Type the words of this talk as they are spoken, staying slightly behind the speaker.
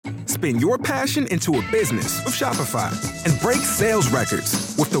Spin your passion into a business with Shopify and break sales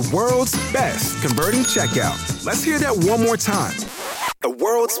records with the world's best converting checkout. Let's hear that one more time. The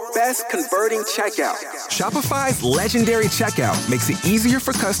world's best converting checkout. Shopify's legendary checkout makes it easier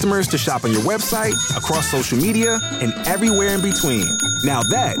for customers to shop on your website, across social media, and everywhere in between. Now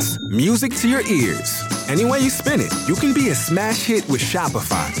that's music to your ears. Any way you spin it, you can be a smash hit with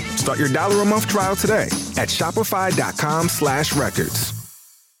Shopify. Start your $1 a month trial today at shopify.com/records.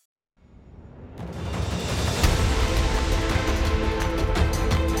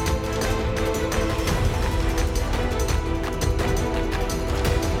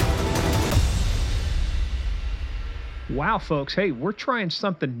 Wow, folks. Hey, we're trying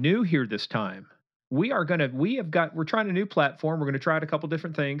something new here this time. We're trying a new platform. We're going to try out a couple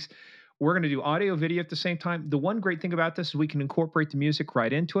different things. We're going to do audio, video at the same time. The one great thing about this is we can incorporate the music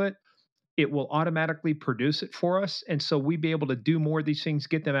right into it. It will automatically produce it for us. And so we'll be able to do more of these things,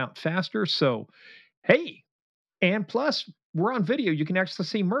 get them out faster. So, hey, and plus, we're on video. You can actually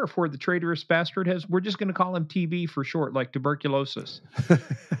see Murph, where the traitorous bastard has. We're just going to call him TB for short, like tuberculosis.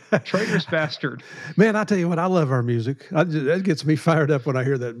 Traitorous bastard. Man, I tell you what, I love our music. That gets me fired up when I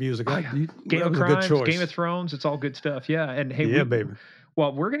hear that music. Game of Crimes, Game of Thrones, it's all good stuff. Yeah, and hey, baby.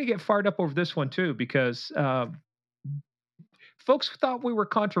 Well, we're going to get fired up over this one too because folks thought we were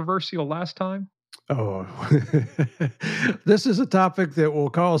controversial last time. Oh, this is a topic that will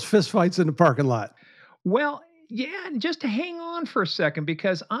cause fistfights in the parking lot. Well, yeah, and just to hang on for a second,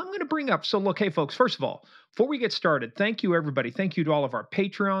 because I'm going to bring up. So, look, hey, folks, first of all, before we get started, thank you, everybody. Thank you to all of our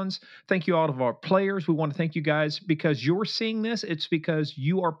Patreons. Thank you, all of our players. We want to thank you guys because you're seeing this. It's because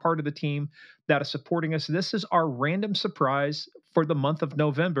you are part of the team that is supporting us. This is our random surprise for the month of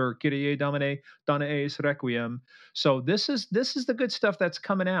November. Kyrie Domine, Dona Eis Requiem. So this is the good stuff that's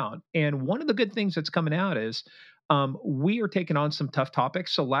coming out. And one of the good things that's coming out is we are taking on some tough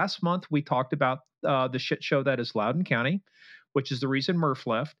topics. So last month we talked about the shit show that is Loudoun County, which is the reason Murph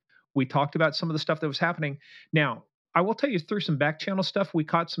left. We talked about some of the stuff that was happening. Now, I will tell you, through some back channel stuff, we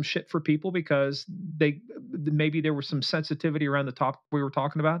caught some shit for people because maybe there was some sensitivity around the topic we were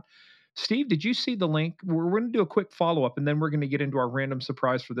talking about. Steve, did you see the link? We're going to do a quick follow-up, and then we're going to get into our random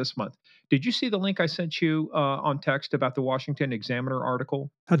surprise for this month. Did you see the link I sent you on text about the Washington Examiner article?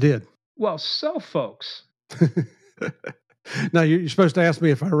 I did. Well, so, folks. No, you're supposed to ask me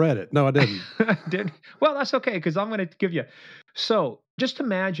if I read it. No, I didn't. Did? Well, that's okay, because I'm going to give you. So just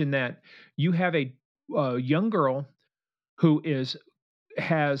imagine that you have a young girl who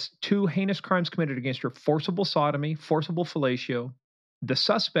has 2 heinous crimes committed against her: forcible sodomy, forcible fellatio. The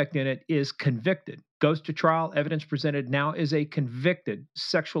suspect in it is convicted, goes to trial, evidence presented, now is a convicted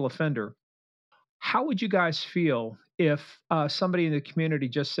sexual offender. How would you guys feel if somebody in the community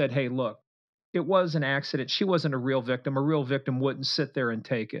just said, hey, look, it was an accident. She wasn't a real victim. A real victim wouldn't sit there and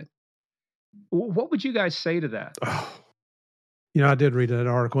take it. What would you guys say to that? Oh, I did read that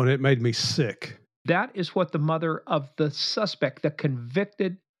article, and it made me sick. That is what the mother of the suspect, the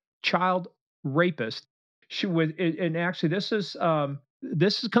convicted child rapist, she would. And actually, this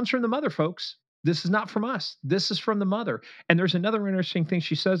comes from the mother, folks. This is not from us. This is from the mother. And there's another interesting thing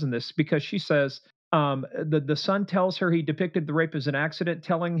she says in this, because she says, the son tells her he depicted the rape as an accident,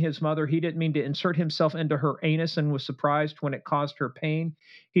 telling his mother he didn't mean to insert himself into her anus and was surprised when it caused her pain.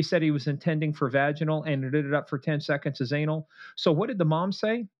 He said he was intending for vaginal and ended it up for 10 seconds as anal. So what did the mom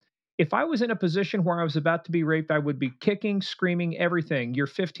say? If I was in a position where I was about to be raped, I would be kicking, screaming, everything. You're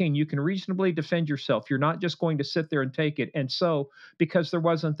 15. You can reasonably defend yourself. You're not just going to sit there and take it. And so, because there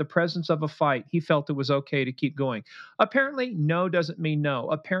wasn't the presence of a fight, he felt it was okay to keep going. Apparently, no doesn't mean no.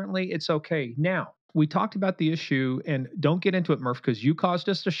 Apparently, it's okay. Now, we talked about the issue, and don't get into it, Murph, because you caused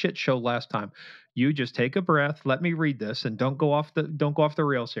us a shit show last time. You just take a breath. Let me read this, and don't go off the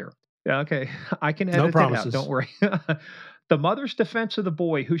rails here. Okay, I can edit it out. Don't worry. The mother's defense of the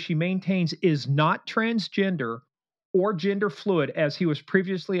boy, who she maintains is not transgender or gender fluid, as he was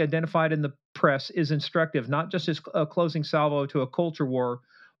previously identified in the press, is instructive, not just as a closing salvo to a culture war,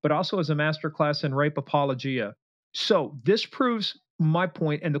 but also as a masterclass in rape apologia. So this proves my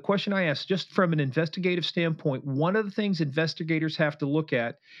point, and the question I asked, just from an investigative standpoint, one of the things investigators have to look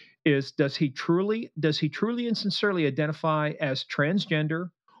at is, does he truly and sincerely identify as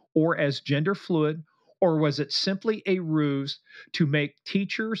transgender or as gender fluid? Or was it simply a ruse to make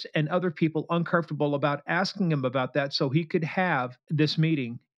teachers and other people uncomfortable about asking him about that so he could have this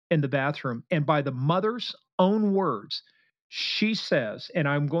meeting in the bathroom? And by the mother's own words, she says, and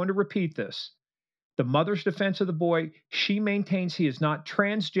I'm going to repeat this, the mother's defense of the boy, she maintains he is not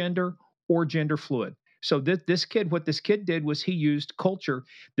transgender or gender fluid. So this kid, what this kid did was he used culture.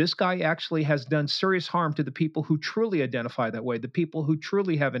 This guy actually has done serious harm to the people who truly identify that way, the people who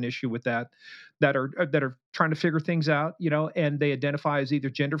truly have an issue with that are trying to figure things out, and they identify as either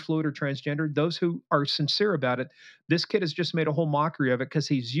gender fluid or transgender. Those who are sincere about it, this kid has just made a whole mockery of it because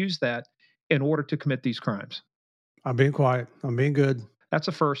he's used that in order to commit these crimes. I'm being quiet. I'm being good. That's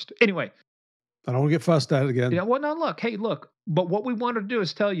a first. Anyway, I don't want to get fussed at again. well, now look, hey, look. But what we want to do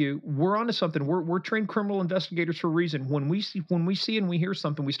is tell you we're onto something. We're trained criminal investigators for a reason. When we see and we hear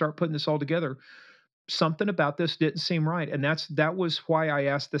something, we start putting this all together. Something about this didn't seem right, and that was why I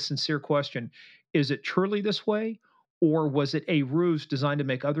asked the sincere question: is it truly this way, or was it a ruse designed to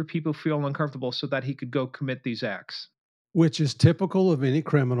make other people feel uncomfortable so that he could go commit these acts? Which is typical of any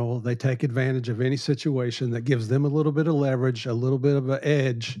criminal. They take advantage of any situation that gives them a little bit of leverage, a little bit of an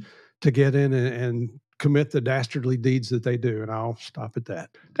edge to get in and commit the dastardly deeds that they do. And I'll stop at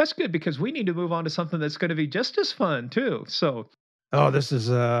that. That's good because we need to move on to something that's going to be just as fun too. So, this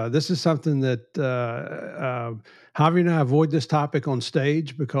is something that Javier and I avoid this topic on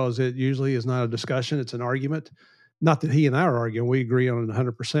stage because it usually is not a discussion; it's an argument. Not that he and I are arguing; we agree on it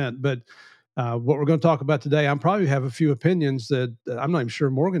 100%. But what we're going to talk about today, I probably have a few opinions that I'm not even sure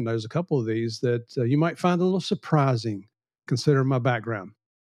Morgan knows a couple of these that you might find a little surprising, considering my background.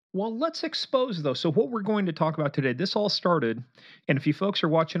 well, let's expose those. So, what we're going to talk about today, this all started, and if you folks are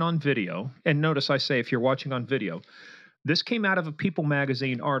watching on video, and notice I say if you're watching on video, this came out of a People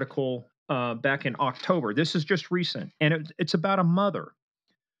magazine article back in October. This is just recent, and it's about a mother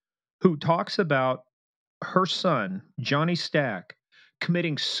who talks about her son, Johnny Stack,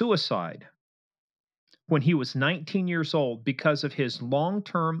 committing suicide when he was 19 years old because of his long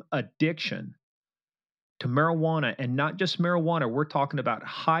term addiction to marijuana. And not just marijuana, we're talking about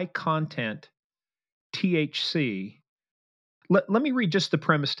high content THC. Let me read just the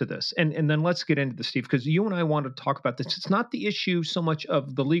premise to this, and then let's get into this, Steve, because you and I want to talk about this. It's not the issue so much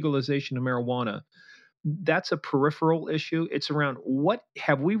of the legalization of marijuana. That's a peripheral issue. It's around what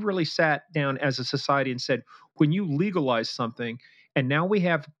have we really sat down as a society and said, when you legalize something, and now we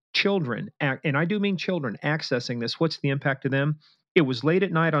have children, and I do mean children, accessing this, what's the impact to them? It was late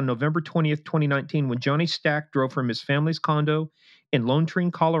at night on November 20th, 2019, when Johnny Stack drove from his family's condo in Lone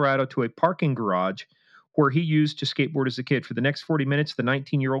Tree, Colorado, to a parking garage where he used to skateboard as a kid. For the next 40 minutes, the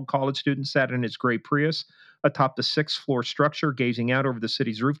 19-year-old college student sat in his gray Prius atop the sixth-floor structure, gazing out over the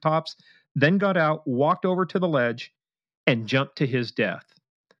city's rooftops, then got out, walked over to the ledge, and jumped to his death.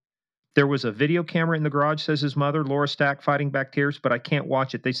 There was a video camera in the garage, says his mother, Laura Stack, fighting back tears, but I can't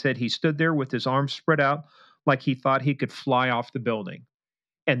watch it. They said he stood there with his arms spread out like he thought he could fly off the building.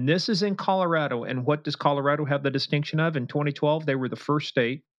 And this is in Colorado. And what does Colorado have the distinction of? In 2012, they were the first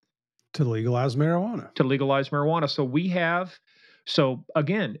state To legalize marijuana. to legalize marijuana. So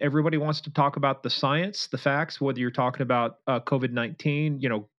again, everybody wants to talk about the science, the facts, whether you're talking about COVID-19,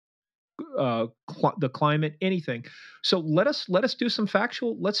 the climate, anything. So let us do some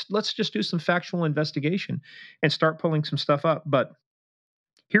factual. Let's just do some factual investigation and start pulling some stuff up. But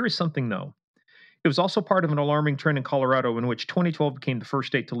here is something though. It was also part of an alarming trend in Colorado in which 2012 became the first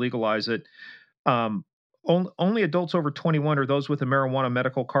state to legalize it. Only adults over 21 or those with a marijuana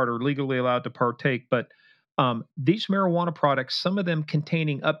medical card are legally allowed to partake. But these marijuana products, some of them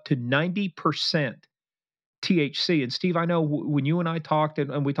containing up to 90% THC. And Steve, I know when you and I talked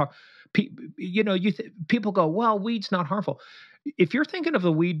and we talked, people go, well, weed's not harmful. If you're thinking of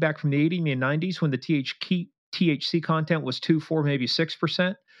the weed back from the 80s and 90s when the THC content was 2, 4, maybe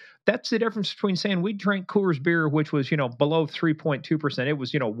 6%, that's the difference between saying we drank Coors beer, which was, below 3.2%. It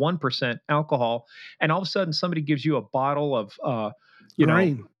was, 1% alcohol. And all of a sudden somebody gives you a bottle of,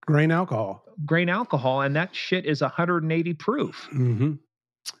 grain alcohol. Grain alcohol, and that shit is 180 proof. Mm-hmm.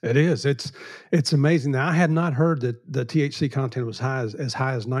 It is. It's amazing. Now, I had not heard that the THC content was as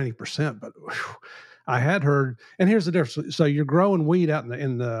high as 90%, but whew, I had heard. And here's the difference. So you're growing weed out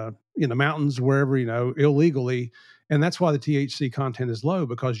in the mountains, wherever, illegally, and that's why the THC content is low,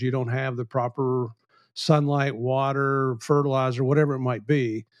 because you don't have the proper sunlight, water, fertilizer, whatever it might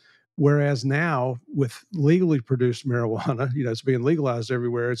be. Whereas now, with legally produced marijuana, it's being legalized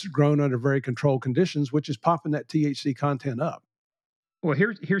everywhere. It's grown under very controlled conditions, which is popping that THC content up. Well,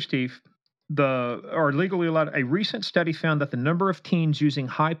 here's Steve. Are legally allowed. A recent study found that the number of teens using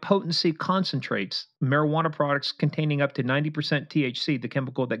high potency concentrates, marijuana products containing up to 90% THC, the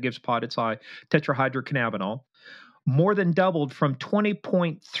chemical that gives pot its high tetrahydrocannabinol, more than doubled from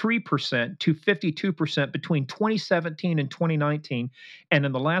 20.3% to 52% between 2017 and 2019. And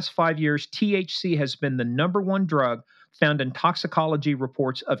in the last 5 years, THC has been the number one drug found in toxicology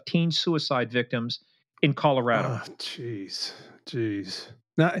reports of teen suicide victims in Colorado. Oh, jeez.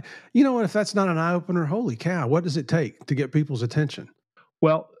 Now, you know what? If that's not an eye opener, holy cow, what does it take to get people's attention?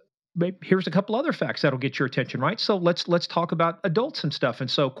 Well, here's a couple other facts that'll get your attention, right? So let's talk about adults and stuff.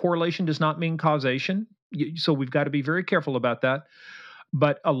 And so correlation does not mean causation. So we've got to be very careful about that.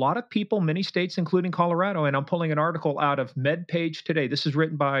 But a lot of people, many states, including Colorado, and I'm pulling an article out of MedPage today. This is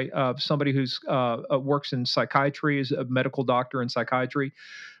written by somebody who's works in psychiatry, is a medical doctor in psychiatry.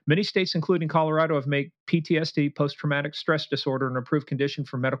 Many states, including Colorado, have made PTSD, post traumatic stress disorder, an approved condition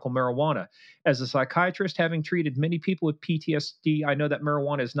for medical marijuana. As a psychiatrist, having treated many people with PTSD, I know that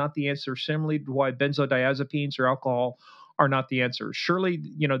marijuana is not the answer, similarly to why benzodiazepines or alcohol are not the answer. Surely,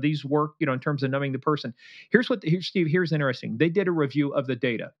 these work, in terms of numbing the person. Here's interesting. They did a review of the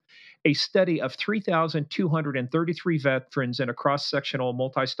data. A study of 3,233 veterans in a cross-sectional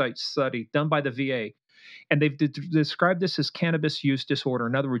multi-site study done by the VA, and they've described this as cannabis use disorder.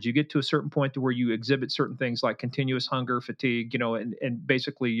 In other words, you get to a certain point to where you exhibit certain things like continuous hunger, fatigue, and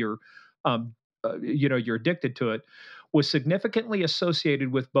basically you're addicted to it, was significantly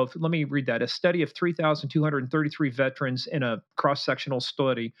associated with both. Let me read that. A study of 3,233 veterans in a cross-sectional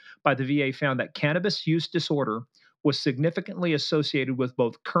study by the VA found that cannabis use disorder was significantly associated with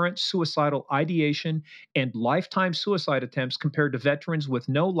both current suicidal ideation and lifetime suicide attempts compared to veterans with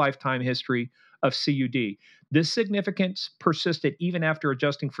no lifetime history of CUD. This significance persisted even after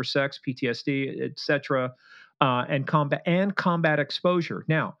adjusting for sex, PTSD, etc., and combat exposure.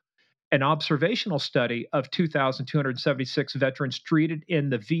 Now, an observational study of 2,276 veterans treated in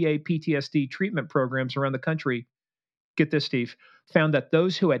the VA PTSD treatment programs around the country, get this, Steve, found that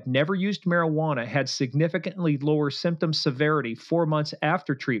those who had never used marijuana had significantly lower symptom severity 4 months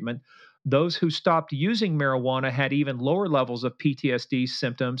after treatment. Those who stopped using marijuana had even lower levels of PTSD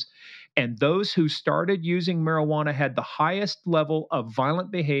symptoms. And those who started using marijuana had the highest level of violent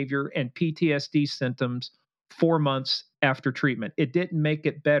behavior and PTSD symptoms 4 months after treatment. It didn't make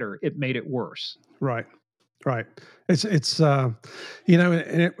it better, it made it worse. Right. Right. These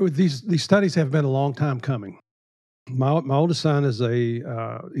studies have been a long time coming. My oldest son is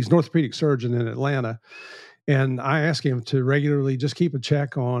he's an orthopedic surgeon in Atlanta, and I ask him to regularly just keep a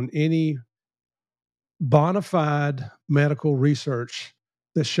check on any bona fide medical research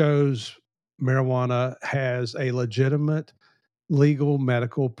that shows marijuana has a legitimate legal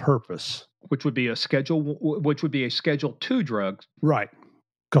medical purpose. Which would be a Schedule 2 drug. Right.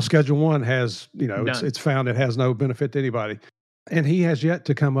 Because Schedule 1 has, it's found it has no benefit to anybody. And he has yet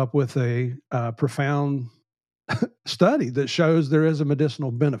to come up with a profound study that shows there is a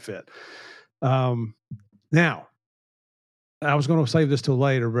medicinal benefit. Now, I was going to save this till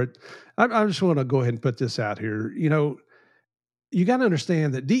later, but I just want to go ahead and put this out here. You got to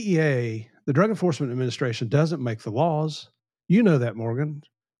understand that DEA, the Drug Enforcement Administration, doesn't make the laws. You know that, Morgan.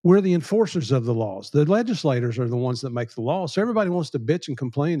 We're the enforcers of the laws. The legislators are the ones that make the laws. So everybody wants to bitch and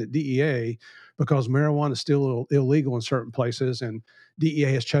complain at DEA because marijuana is still illegal in certain places, and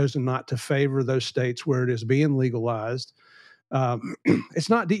DEA has chosen not to favor those states where it is being legalized. It's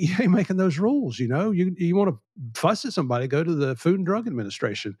not DEA making those rules. You want to fuss at somebody, go to the Food and Drug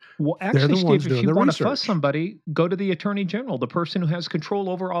Administration. Well, actually, Steve, if you want to fuss somebody, go to the Attorney General, the person who has control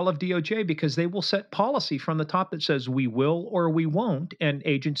over all of DOJ, because they will set policy from the top that says we will or we won't, and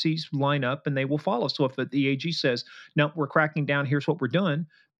agencies line up and they will follow. So if the AG says, no, we're cracking down, here's what we're doing,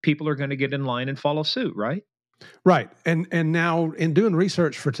 people are going to get in line and follow suit, right? Right. And now in doing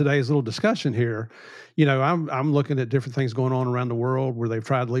research for today's little discussion here, I'm looking at different things going on around the world where they've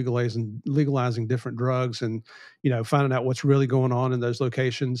tried legalizing different drugs and, finding out what's really going on in those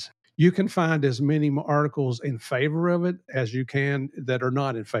locations. You can find as many articles in favor of it as you can that are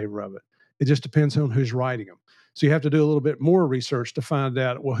not in favor of it. It just depends on who's writing them. So you have to do a little bit more research to find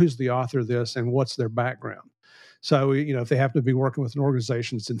out, well, who's the author of this and what's their background. So, if they happen to be working with an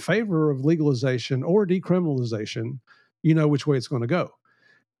organization that's in favor of legalization or decriminalization, you know which way it's going to go.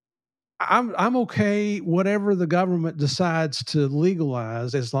 I'm okay whatever the government decides to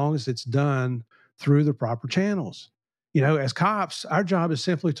legalize as long as it's done through the proper channels. As cops, our job is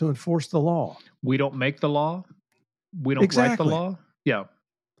simply to enforce the law. We don't make the law. We don't write the law. Yeah.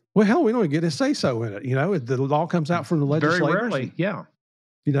 Well, hell, we don't get a say-so in it. The law comes out from the legislators. Very rarely, yeah.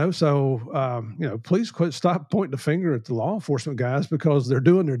 Please stop pointing the finger at the law enforcement guys because they're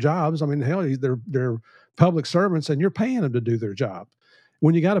doing their jobs. I mean, hell, they're public servants and you're paying them to do their job.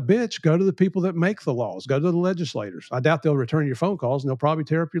 When you got a bitch, go to the people that make the laws, go to the legislators. I doubt they'll return your phone calls and they'll probably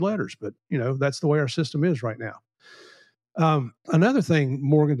tear up your letters, but that's the way our system is right now. Another thing,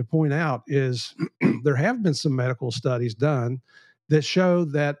 Morgan, to point out is there have been some medical studies done that show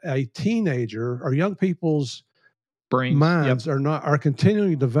that a teenager or young people's minds are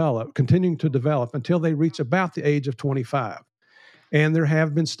continuing to develop until they reach about the age of 25. And there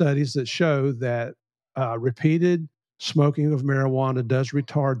have been studies that show that repeated smoking of marijuana does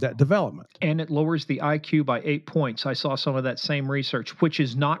retard that development. And it lowers the IQ by 8 points. I saw some of that same research, which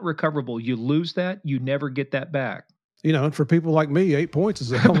is not recoverable. You lose that, you never get that back. You know, and for people like me, 8 points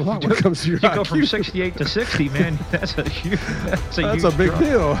is a hell of a lot when it comes to your You IQ. go from 68 to 60, man. That's a huge That's a big drop.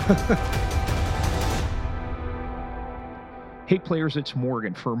 deal. Hey players, it's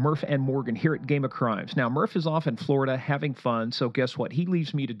Morgan for Murph and Morgan here at Game of Crimes. Now, Murph is off in Florida having fun, so guess what? He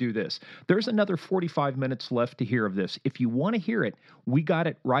leaves me to do this. There's another 45 minutes left to hear of this. If you want to hear it, we got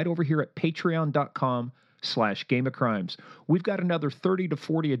it right over here at patreon.com/Game of Crimes. We've got another 30 to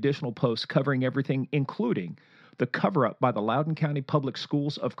 40 additional posts covering everything, including the cover-up by the Loudoun County Public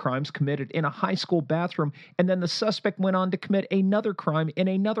Schools of crimes committed in a high school bathroom, and then the suspect went on to commit another crime in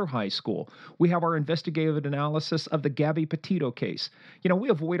another high school. We have our investigative analysis of the Gabby Petito case. You know, we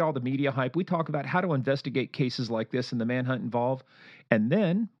avoid all the media hype. We talk about how to investigate cases like this and the manhunt involved. And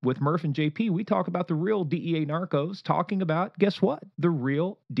then, with Murph and JP, we talk about the real DEA narcos, talking about, guess what? The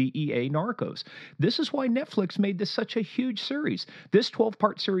real DEA narcos. This is why Netflix made this such a huge series. This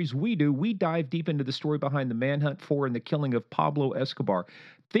 12-part series we dive deep into the story behind the manhunt for and the killing of Pablo Escobar.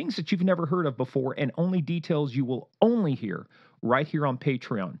 Things that you've never heard of before and only details you will only hear right here on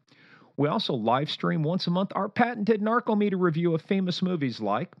Patreon. We also live stream once a month our patented Narcometer review of famous movies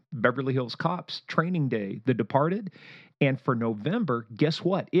like Beverly Hills Cops, Training Day, The Departed. And for November, guess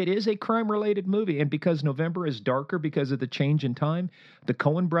what? It is a crime-related movie. And because November is darker because of the change in time, the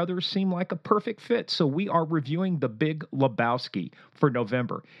Coen brothers seem like a perfect fit. So we are reviewing The Big Lebowski for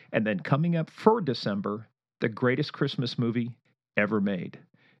November. And then coming up for December, the greatest Christmas movie ever made.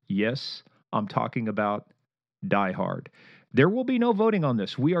 Yes, I'm talking about Die Hard. There will be no voting on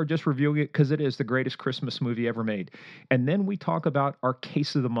this. We are just reviewing it because it is the greatest Christmas movie ever made. And then we talk about our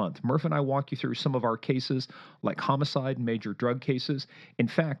case of the month. Murph and I walk you through some of our cases like homicide and major drug cases. In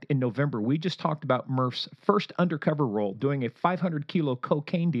fact, in November, we just talked about Murph's first undercover role doing a 500-kilo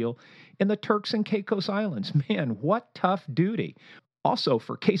cocaine deal in the Turks and Caicos Islands. Man, what tough duty. Also,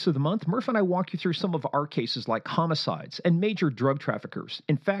 for Case of the Month, Murph and I walk you through some of our cases like homicides and major drug traffickers.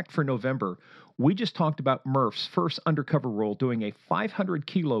 In fact, for November, we just talked about Murph's first undercover role doing a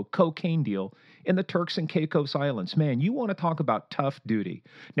 500-kilo cocaine deal in the Turks and Caicos Islands. Man, you want to talk about tough duty.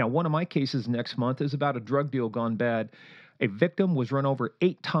 Now, one of my cases next month is about a drug deal gone bad. A victim was run over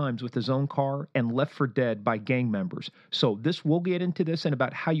 8 times with his own car and left for dead by gang members. So we'll get into this and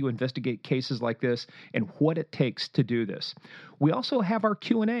about how you investigate cases like this and what it takes to do this. We also have our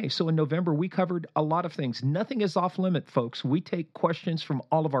Q&A. So in November, we covered a lot of things. Nothing is off limit, folks. We take questions from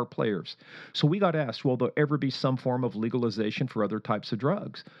all of our players. So we got asked, will there ever be some form of legalization for other types of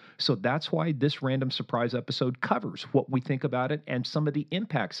drugs? So that's why this random surprise episode covers what we think about it and some of the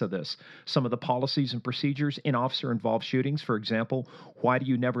impacts of this, some of the policies and procedures in officer-involved shootings. For example, why do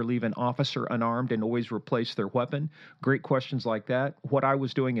you never leave an officer unarmed and always replace their weapon? Great questions like that. What I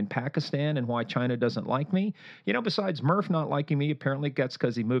was doing in Pakistan and why China doesn't like me. You know, besides Murph not liking me, apparently that's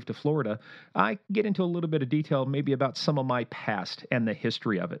because he moved to Florida. I get into a little bit of detail maybe about some of my past and the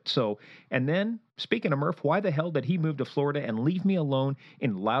history of it. So, and then speaking of Murph, why the hell did he move to Florida and leave me alone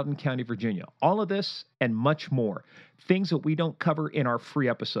in Loudoun County, Virginia? All of this and much more. Things that we don't cover in our free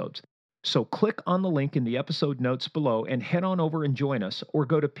episodes. So click on the link in the episode notes below and head on over and join us, or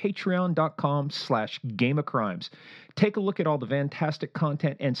go to patreon.com/Game of Crimes. Take a look at all the fantastic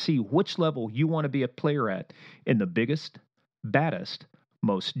content and see which level you want to be a player at in the biggest, baddest,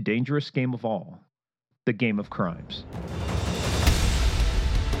 most dangerous game of all, the Game of Crimes.